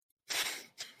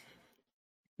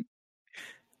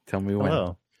Tell me when.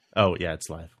 Hello. Oh, yeah, it's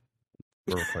live.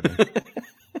 We're recording.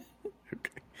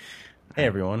 Okay. Hey,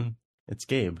 everyone. It's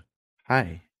Gabe.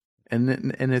 Hi. And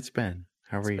it's Ben.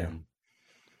 How are It's you? Ben.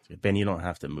 Ben, you don't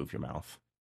have to move your mouth.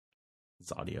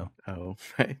 It's audio. Oh,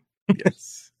 right.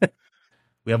 Yes.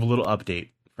 We have a little update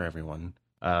for everyone.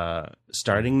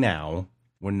 Starting now,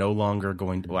 we're no longer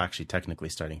going to... Well, actually, technically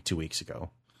starting 2 weeks ago.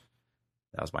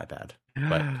 That was my bad.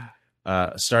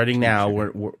 But starting now,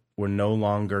 we're no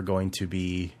longer going to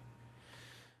be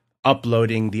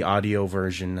uploading the audio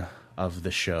version of the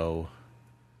show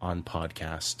on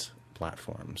podcast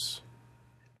platforms.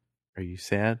 Are you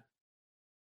sad?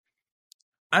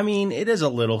 I mean, it is a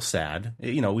little sad.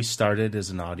 You know, we started as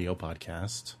an audio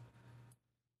podcast,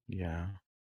 Yeah.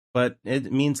 but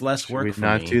it means less Should work we for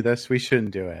not me. do this? We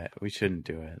shouldn't do it. We shouldn't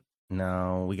do it.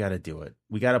 No, we got to do it.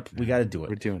 We got to do it.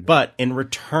 We're doing it. But in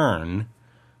return,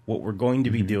 what we're going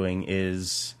to be doing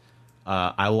is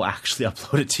I will actually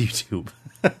upload it to YouTube.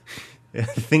 The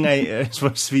thing I'm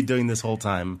supposed to be doing this whole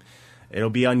time.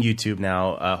 It'll be on YouTube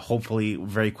now, hopefully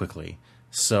very quickly.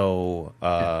 So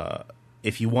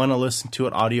if you want to listen to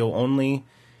it audio only,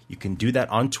 you can do that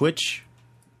on Twitch.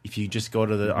 If you just go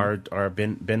to the our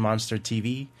Ben Monster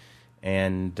TV,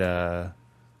 and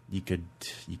you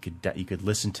could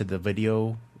listen to the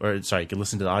video, or sorry, you could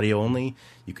listen to the audio only.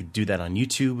 You could do that on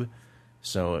YouTube.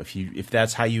 So if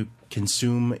that's how you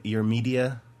consume your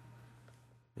media,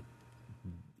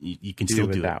 you can still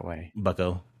do it that way,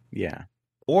 bucko. Yeah.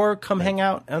 Or come hang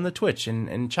out on the Twitch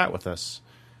and chat with us.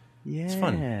 Yeah. It's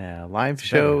fun. Live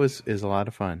show is a lot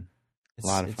of fun.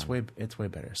 It's way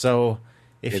better. So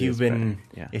if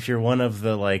if you're one of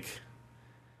the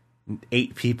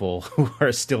 8 people who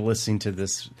are still listening to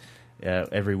this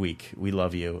every week, we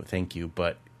love you. Thank you.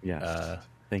 But yes,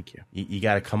 thank you. You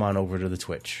got to come on over to the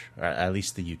Twitch, or at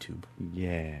least the YouTube.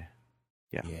 Yeah.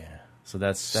 So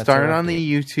that's start on the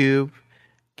YouTube.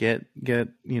 Get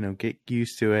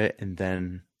used to it, and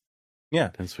then you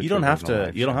don't have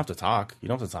to talk. You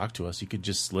don't have to talk to us. You could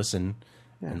just listen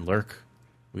and lurk.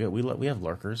 We have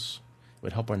lurkers. It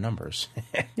would help our numbers.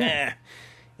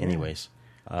 Anyways,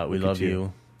 we love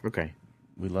you. Okay,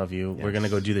 we love you. Yes. We're gonna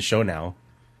go do the show now.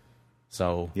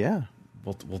 So yeah,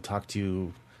 we'll talk to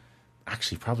you.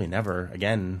 Actually, probably never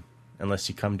again, unless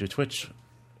you come to Twitch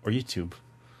or YouTube.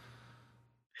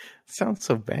 Sounds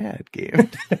so bad,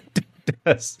 Gabe. It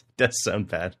does sound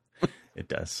bad. It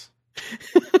does.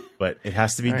 But it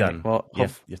has to be done. Well, you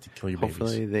have to kill your babies.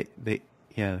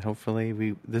 Hopefully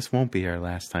hopefully this won't be our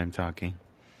last time talking.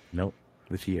 Nope.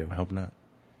 With you. I hope not.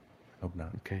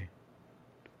 Okay.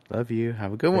 Love you.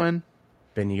 Have a good one.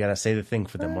 Ben, you gotta say the thing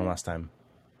for them one last time.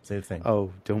 Say the thing.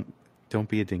 Oh, don't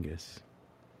be a dingus.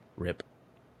 Rip.